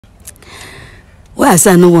Why I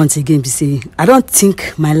say I no want again be say I don't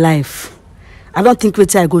think my life. I don't think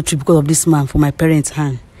wetin I go through because of this man for my parents'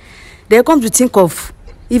 hand. They come to think of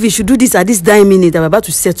if you should do this at this dying minute, I'm about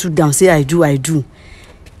to settle down, say I do.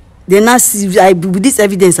 Then now see with this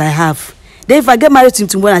evidence I have. Then if I get married to him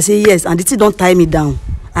tomorrow, I say yes, and the thing don't tie me down.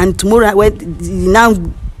 And tomorrow when he now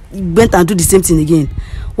went and do the same thing again.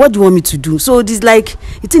 What do you want me to do? So this like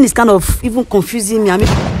the thing is kind of even confusing me. I mean,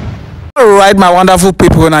 all right, my wonderful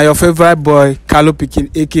people, now your favorite boy, Carlo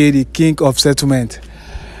Pikin, aka the King of Settlement.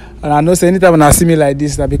 And I know say anytime when I see me like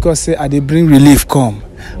this, that because say I dey bring relief come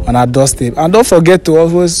on our doorstep. And don't forget to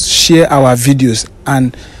always share our videos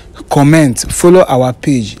and comment, follow our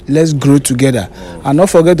page. Let's grow together. And don't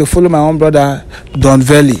forget to follow my own brother Don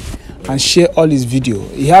Valley and share all his video.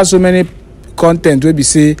 He has so many content where we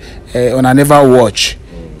say on I never watch.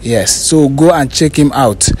 Yes, so go and check him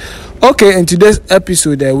out. Okay, in today's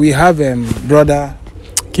episode, we have brother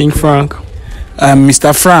King Frank,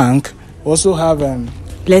 Mr. Frank. Also have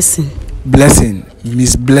Blessing,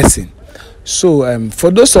 Miss Blessing. So for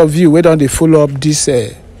those of you who don't follow up this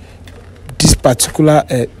particular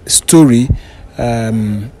story,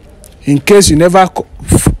 in case you never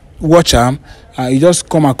watch them, you just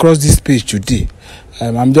come across this page today.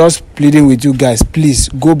 I'm just pleading with you guys, please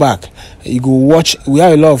go back. You go watch. We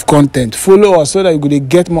have a lot of content. Follow us so that you go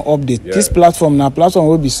get more updates. Yeah. This platform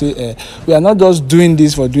will be say we are not just doing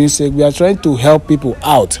this for doing sake. We are trying to help people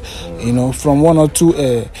out. You know, from one or two.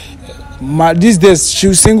 These days,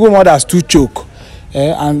 single mothers too choke.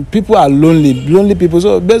 And people are lonely people.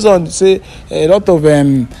 So based on say a lot of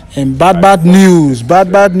bad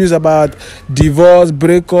news about divorce,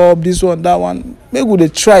 breakup, this one, that one. Maybe they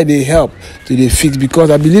try, they help to they fix,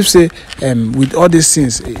 because I believe say with all these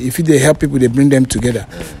things, if they help people, they bring them together.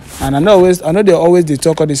 And I know they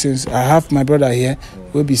talk all these things. I have my brother here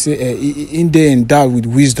will be say in day and die with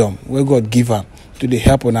wisdom where God give her to the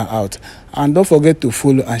help on her out. And don't forget to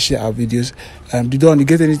follow and share our videos. Didon, you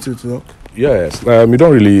get anything to talk? Yes, we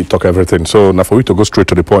don't really talk everything. So now for you to go straight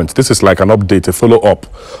to the point, this is like an update, a follow-up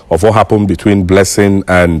of what happened between Blessing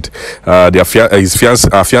and his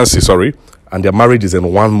fiancé, and their marriage is in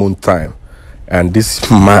 1 month time. And this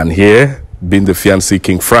man here, being the fiancé,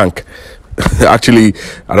 King Frank, actually,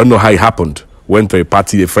 I don't know how it happened. Went to a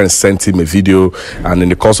party, a friend sent him a video, and in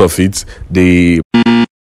the course of it,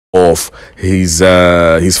 of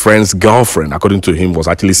his friend's girlfriend, according to him, was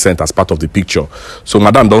actually sent as part of the picture. So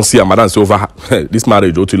madam don't see her, madam say over this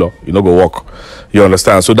marriage, Otilo, you know, go work. You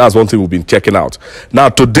understand? So that's one thing we've been checking out. Now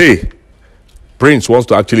today, Prince wants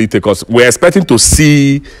to actually take us. We're expecting to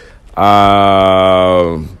see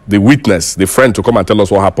the witness, the friend, to come and tell us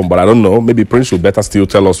what happened, but I don't know. Maybe Prince should better still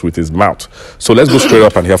tell us with his mouth. So let's go straight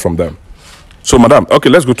up and hear from them. So madam, okay,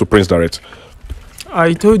 let's go to Prince direct.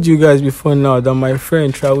 I told you guys before now that my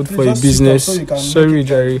friend traveled for a business. Sorry,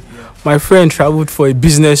 Jerry. My friend traveled for a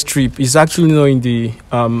business trip. He's actually not in the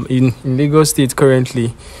in Lagos State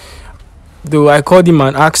currently. Though I called him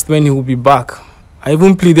and asked when he will be back. I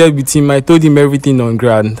even pleaded with him. I told him everything on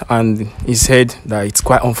ground, and he said that it's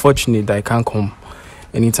quite unfortunate that I can't come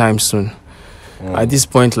anytime soon. At this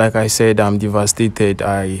point, like I said, I'm devastated.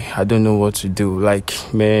 I don't know what to do. Like,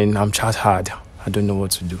 man, I'm chat hard. I don't know what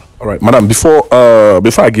to do. All right, madam, before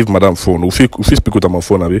I give madam phone, we speak with her on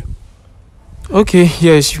phone, Abi? Okay,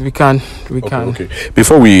 yes, we can. Okay.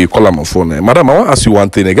 Before we call her on phone, madam, I want to ask you one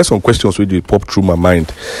thing. I get some questions which they pop through my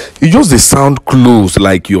mind. You just they sound close,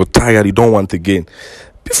 like you're tired, you don't want again.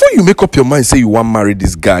 Before you make up your mind, say you want to marry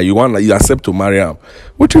this guy, you accept to marry him.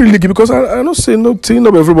 What you really give? Because I don't say no thing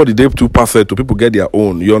of everybody they too perfect to people get their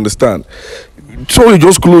own. You understand? So you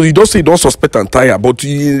just close, you don't say you don't suspect and tire, but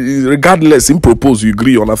regardless, him propose, you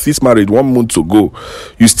agree on a fixed marriage 1 month ago,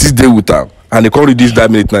 you still stay with her, and they can't reach that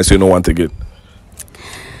minute now, so you don't want again.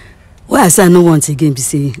 Why I say I no want again be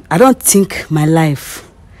say I don't think my life.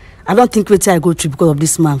 I don't think wetin I go through because of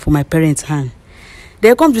this man for my parents' hand.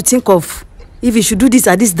 They come to think of if you should do this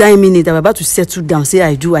at this dying minute, I'm about to settle down, say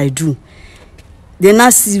I do. Then now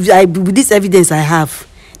see with this evidence I have.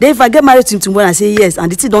 Then if I get married to him tomorrow, I say yes,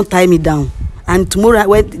 and the thing don't tie me down. And tomorrow,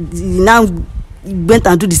 when he now went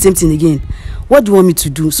and do the same thing again, what do you want me to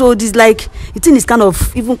do? So this like the thing is kind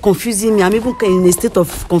of even confusing me. I'm even in a state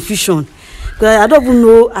of confusion because I don't even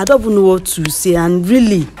know what to say. And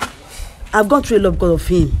really, I've gone through a lot because of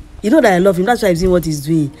him. You know that I love him. That's why I've seen what he's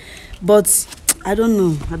doing. But I don't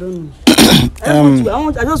know.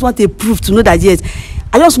 I just want a proof to know that yes.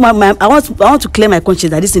 I want to clear my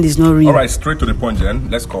conscience that this thing is not real. All right, straight to the point, then.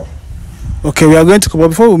 Let's call. Okay, we are going to call. But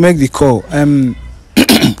before we make the call,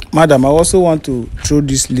 madam, I also want to throw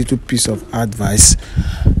this little piece of advice.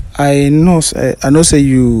 I know say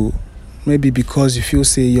you maybe because you feel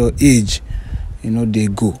say your age, they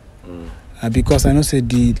go. Because I know say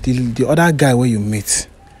the other guy where you meet,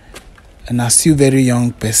 and I still very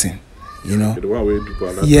young person, The one where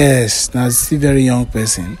people are yes, now still very young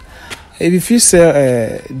person. If you feel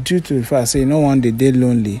say due to the fact say one they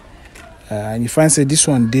lonely, and you find say this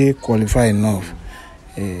one they qualify enough.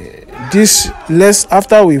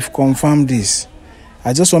 After we've confirmed this,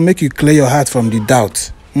 I just want to make you clear your heart from the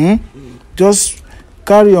doubt. Just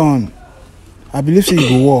carry on. I believe so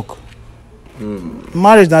you will work.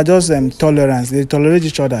 Marriage now just tolerance. They tolerate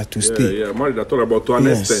each other to stay. Yeah, marriage I talk about to an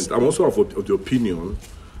extent. I'm also of the opinion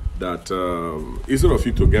that instead of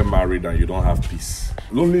you to get married and you don't have peace,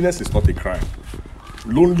 loneliness is not a crime.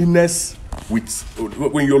 Loneliness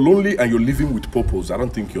when you're lonely and you're living with purpose, I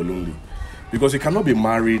don't think you're lonely. Because you cannot be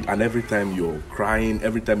married and every time you're crying,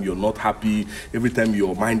 every time you're not happy, every time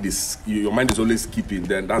your mind is always skipping,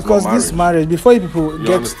 then that's because not marriage. This marriage,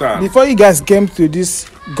 before you guys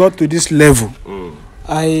got to this level,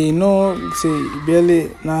 I know say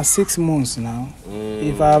barely now 6 months now.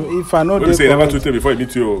 If I know you say never to tell before you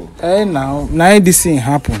meet you. Now this thing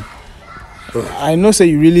happen. I know say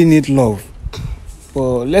you really need love.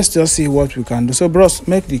 But let's just see what we can do. So, bros,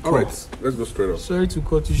 make the call. All right, let's go straight up. Sorry to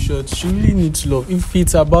cut you short. She really needs love. If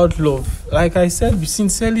it's about love, like I said,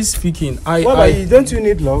 sincerely speaking, don't you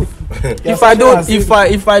need love? If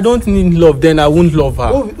I don't need love, then I won't love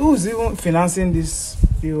her. Who's even financing this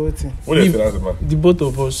whole thing? What are you financing, man? The both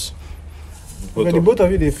of us. The both of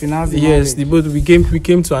you they finance the yes, marriage. the both we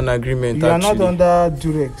came to an agreement. You are not under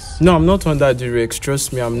Durex. No, I'm not under Durex.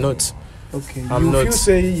 Trust me, I'm not. Okay. I'm not. Feel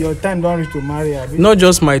say your time don't reach to marry her? Not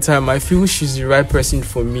just my time. I feel she's the right person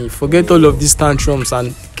for me. Forget all of these tantrums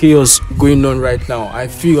and chaos going on right now. I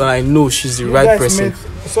feel and I know she's the right person.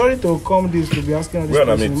 Sorry to come this to be asking all this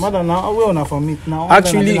question. Madam, now we're on for meet now.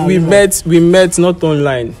 Actually, we met not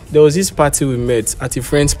online. There was this party we met at a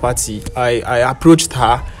friend's party. I approached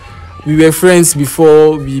her. We were friends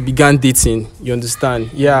before we began dating. You understand?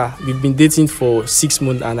 Yeah, we've been dating for 6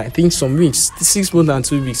 months and I think some weeks. 6 months and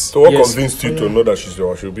 2 weeks. So what convinced you to know that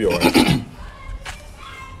she'll be your wife?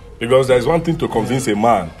 Because there's one thing to convince a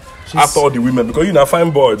man after all the women. Because you're a fine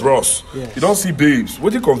boy, bros. Yes. You don't see babes.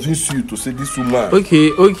 What did convince you to say this woman?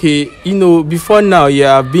 Okay. Before now,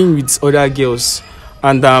 I've been with other girls.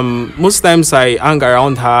 And most times I hang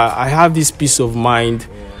around her. I have this peace of mind.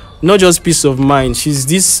 Not just peace of mind. She's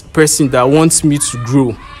this person that wants me to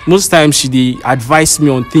grow. Most times she advise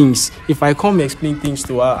me on things. If I come explain things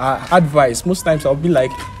to her, advice. Most times I'll be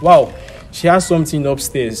like, wow, she has something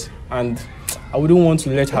upstairs, and I wouldn't want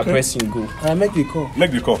to let her person go. I'll make the call.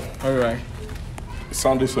 Make the call. All right. It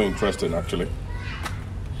sounded so interesting, actually.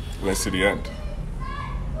 Let's see the end.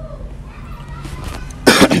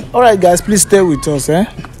 All right, guys, please stay with us,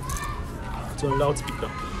 It's on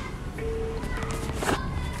loudspeaker.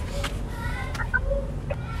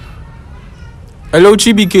 Hello,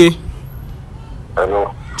 Chibike.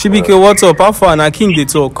 Hello. Chibike, what's up? How far? Na King they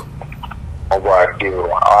talk. King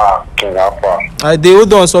Alpha. They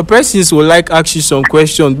hold on. So persons will ask you some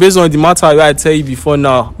questions based on the matter I tell you before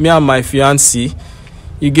now. Me and my fiancé.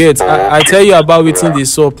 You get? I tell you about waiting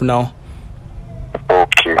this up now.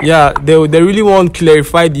 Okay. Yeah, they really want to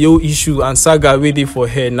clarify the whole issue and saga waiting for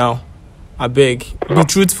her now. I beg. Be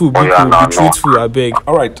truthful, people. Be truthful, I beg.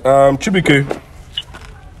 All right, Chibike.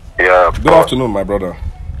 Yeah. Good afternoon, my brother.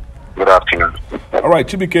 Good afternoon. All right,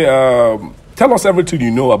 Chibike, tell us everything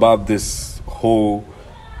you know about this whole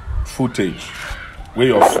footage where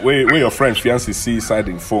your friend fiancé sees inside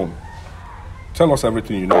the phone. Tell us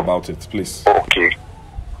everything you know about it, please. Okay.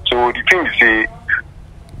 So the thing is,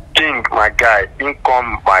 King, my guy, didn't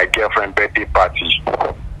come my girlfriend birthday party.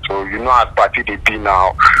 So at party they be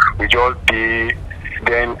now, we just be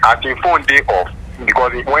then at the phone day off.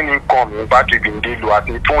 Because when he come, in battery been day low, at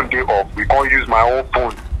the phone day off, we can't use my own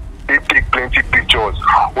phone. They take plenty pictures.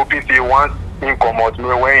 Hoping say once he come out,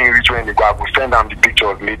 when he reach when he go, I will send them the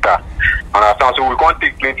pictures later. Understand? So we can't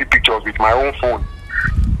take plenty pictures with my own phone.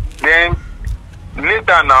 Then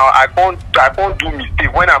later now, I can't do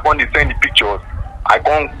mistake. When I can't send the pictures, I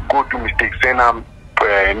can't go do mistake. Send them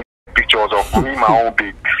pictures of me, my own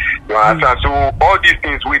babe. You understand? So all these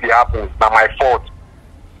things will happen. Now my fault.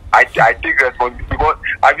 I take responsibility because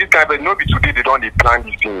at this kind of no be today they don't plan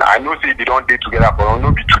this thing. I know say they don't date together, but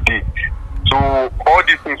no be today. So all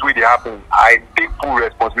these things will happen. I take full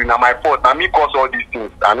responsibility. Now my fault. Now me cause all these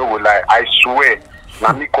things. I know will lie. I swear.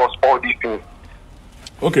 Now me cause all these things.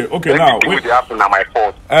 Okay. Now wait. Happen. Now my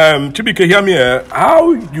fault. Chibike, hear me.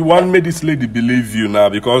 How you want me this lady believe you now?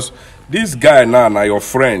 Because this guy now your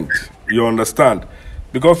friend. You understand?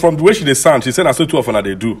 Because from the way she sound, she said I saw two of them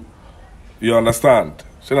they do. You understand?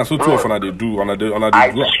 So that's what two of them they do on a go.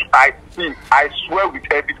 I swear with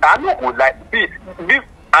everything. I know who like this.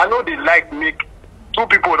 I know they like make two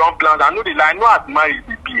people don't plan. I know they like. I know as married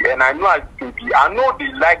they be, and I know as they be. I know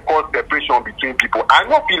they like cause separation between people. I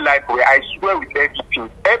know feel like where I swear with everything.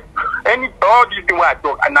 All these things where I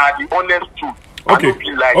talk, and are the honest truth. Okay.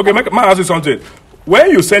 Okay, man, ask you something.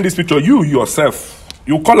 When you send this picture, you yourself,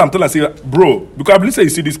 you call and tell and say, bro, because I believe say you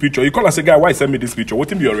see this picture, you call and say, guy, why you send me this picture? What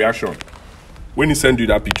will be your reaction when he send you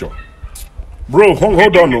that picture? Bro,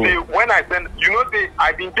 hold on. When I send,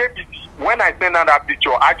 I've been there busy. When I send out that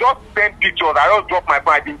picture, I just send pictures. I just drop my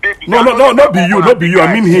phone. I've been there busy. No, not be you.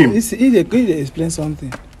 I mean him. He explain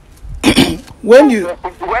something. When I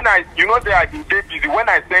I've been there busy. When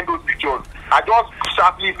I send those pictures, I just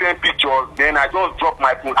sharply send pictures. Then I just drop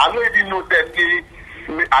my phone. I don't even know that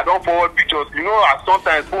I don't forward pictures.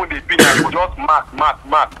 Sometimes phone they pin and you just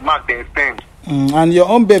mark then send. And your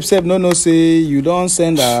own babe said no say you don't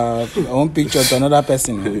send her own picture to another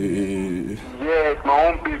person. Yes, my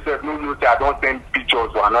own babe said no say I don't send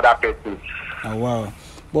pictures to another person. Oh wow.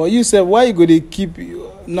 But you said why you go they keep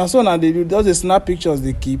now so now they do those the snap pictures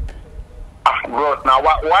they keep. Bros, now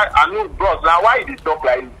why I know bros now why they talk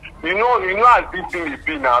like you know as this thing they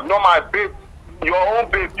be now. No my babe, your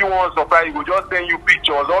own babe you want surprise, you go just send you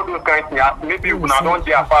pictures, all those kinds of things. Maybe you now don't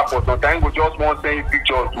get far for sometimes you just want to send you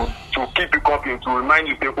pictures to keep you company, to remind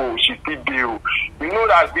you say, oh, she still there. You know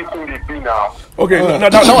that this thing they be now. Okay,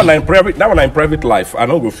 that one in private life. I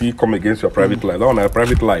know go feel come against your private life. That one in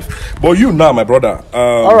private life. But you now, my brother.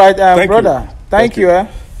 All right, brother. Thank you.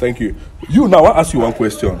 Thank you. You now I ask you one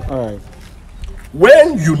question. All right.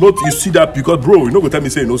 When you see that, because bro, you know go tell me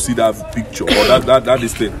say you don't see that picture or that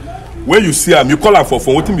this thing. When you see him, you call him for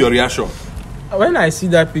phone. What is your reaction? When I see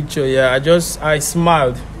that picture, yeah, I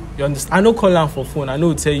smiled. You understand? I no call him for phone. I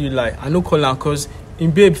no tell you lie. I no call him because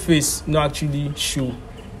in babe face no actually show.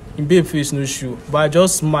 In babe face no show. But I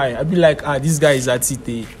just smile. I be like, this guy is at it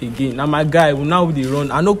again. Now my guy will now they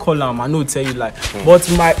run. I no call him. I no tell you lie.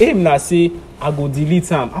 But my aim now say I go delete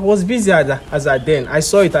him. I was busy as I then. I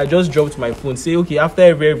saw it. I just dropped my phone. Say okay. After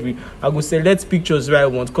every I go select pictures where I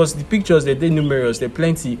want. Because the pictures they're numerous. They're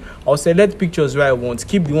plenty. I'll select pictures where I want.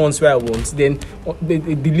 Keep the ones where I want. Then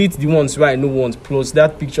delete the ones where I no want. Plus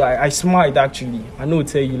that picture. I smiled actually. I no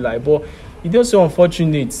tell you lie. But it's just so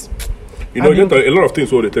unfortunate. You know, a lot of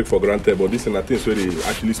things what they take for granted, but this is the things where they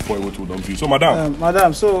actually spoil what we don't do. So,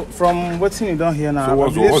 madam. So from what you don't hear now,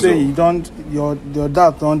 so say you don't your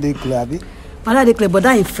doubt don't declare. I declare, but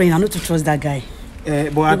that in friend, I know to trust that guy.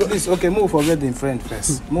 But at least okay, move forget the friend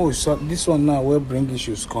first. Move this one now will bring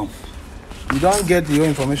issues come. You don't get your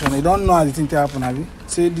information. You don't know how the thing happen. Have you?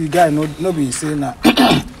 Say the guy no be say now.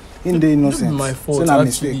 In the innocent. No my fault.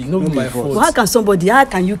 Actually, no my fault. But how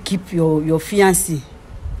can you keep your fiancé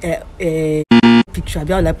picture? How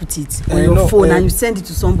will I put it on your phone and you send it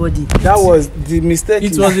to somebody? That was the mistake.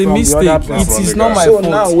 It was a mistake. It is not my fault. So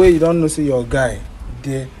now where you don't know say your guy,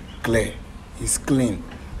 they clear, he's clean.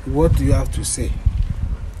 What do you have to say?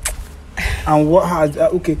 And what has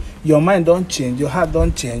okay? Your mind don't change. Your heart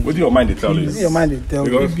don't change. What do your mind tell you? Your mind tell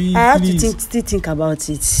you. I have to still think about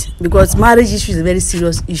it because marriage issue is a very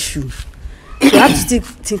serious issue. So I have to still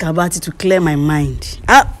think about it to clear my mind.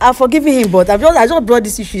 I've forgiven him, but I just brought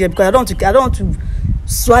this issue here because I don't want to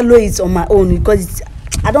swallow it on my own because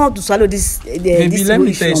I don't want to swallow this. Maybe let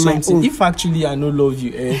me tell you something. If actually I no love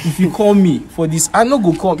you, if you call me for this, I no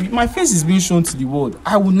go come. My face is being shown to the world.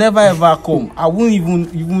 I will never ever come. I won't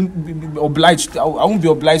even be obliged. I won't be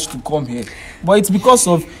obliged to come here. But it's because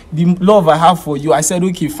of the love I have for you. I said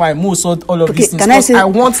okay, fine. Most all of these things. Because I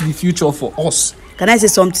want the future for us. Can I say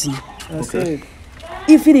something? Okay.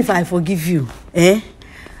 Even if I forgive you, and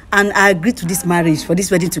I agree to this marriage for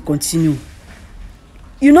this wedding to continue,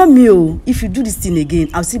 you know me, if you do this thing again,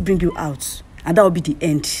 I'll still bring you out, and that will be the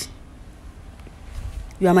end.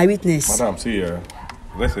 You are my witness. Madam, see,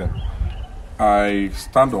 listen, I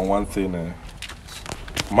stand on one thing.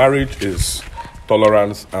 Marriage is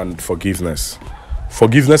tolerance and forgiveness.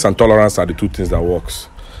 Forgiveness and tolerance are the two things that works.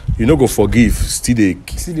 You know, go forgive, still they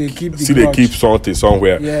keep something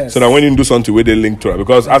somewhere. Yes. So that when you do something where they link to it,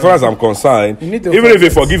 because as far as I'm concerned, even if you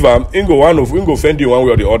forgive them, you go offend you one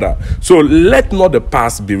way or the other. So let not the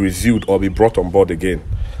past be reviewed or be brought on board again.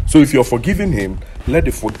 So if you're forgiving him, let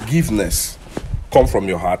the forgiveness come from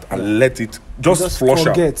your heart and let it just flush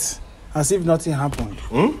forget, as if nothing happened.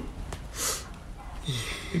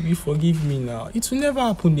 If you forgive me now, it will never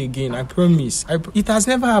happen again. I promise. It has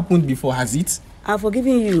never happened before, has it? I'm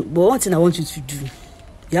forgiving you, but one thing I want you to do,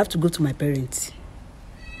 you have to go to my parents.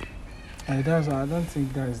 I don't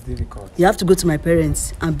think that is difficult. You have to go to my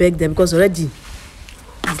parents and beg them because already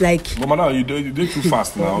It's like. But madam, you did too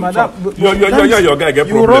fast now. Madam, your guy get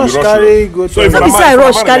you problem. rush, carry, go. So if Let me say I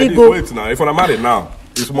rush, carry, go. Wait now. If I'm married now,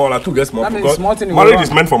 it's more like 2 gets more. Because marriage marriage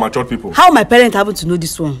is meant for mature people. How my parents happen to know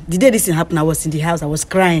this one? The day this thing happened, I was in the house. I was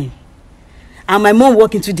crying, and my mom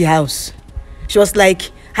walked into the house. She was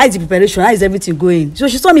like, "How is the preparation? How is everything going?" So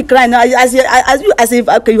she saw me crying. Now, as if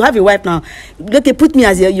okay, you have a wife now. Okay, put me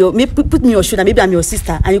as put me in your shoulder. Maybe I'm your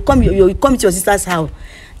sister, and you come to your sister's house.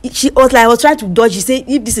 She was like, I was trying to dodge. She said,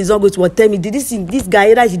 "If this is not going to work, tell me. Did this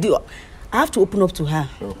guy that she do?" I have to open up to her.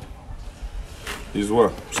 Sure. Is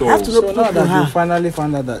what? So I have to open now up to that her. you finally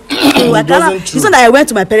found out that So it wasn't true. it's not that I went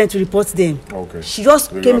to my parents to report them. okay. She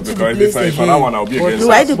just came to the place if I one, I'll be again. against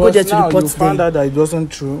No, I that. didn't go there to now report you found them. out that it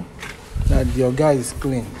wasn't true, that your guy is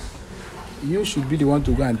clean. You should be the one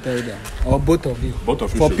to go and tell them, or both of you. Both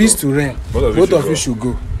of you for should peace go. to reign. Both of you should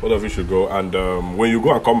go. Both of you should go. And when you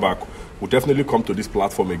go and come back, we'll definitely come to this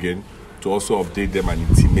platform again to also update them and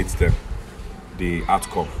intimate them the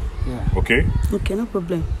outcome. Yeah. Okay? Okay, no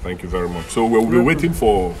problem. Thank you very much. So we'll be waiting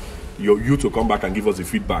for you to come back and give us the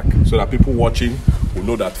feedback so that people watching will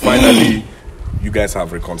know that finally you guys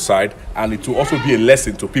have reconciled, and it will also be a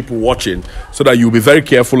lesson to people watching so that you'll be very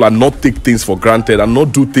careful and not take things for granted and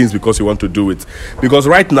not do things because you want to do it. Because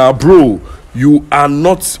right now, bro, you are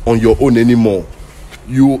not on your own anymore.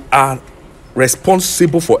 You are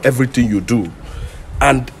responsible for everything you do.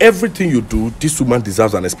 And everything you do, this woman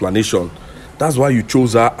deserves an explanation. That's why you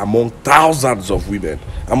chose her among thousands of women,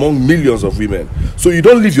 among millions of women. So you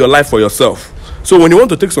don't live your life for yourself. So when you want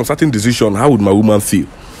to take some certain decision, how would my woman feel?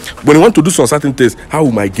 When you want to do some certain things, how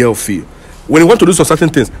will my girl feel? When you want to do some certain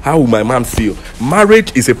things, how will my man feel?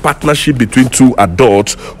 Marriage is a partnership between two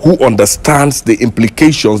adults who understands the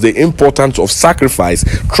implications, the importance of sacrifice,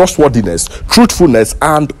 trustworthiness, truthfulness,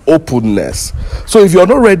 and openness. So if you're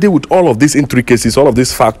not ready with all of these intricacies, all of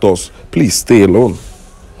these factors, please stay alone.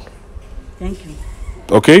 Thank you.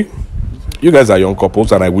 Okay? You guys are young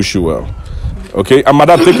couples and I wish you well. Okay? And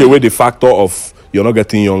madam, take away the factor of you're not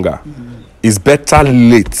getting younger. It's better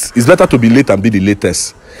late. It's better to be late and be the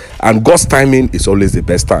latest. And God's timing is always the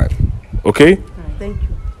best time. Okay? Thank you.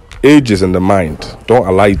 Age is in the mind. Don't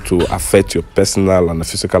allow it to affect your personal and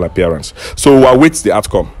physical appearance. So we'll await the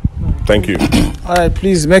outcome. Thank you. All right,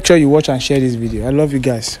 please make sure you watch and share this video. I love you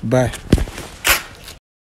guys. Bye.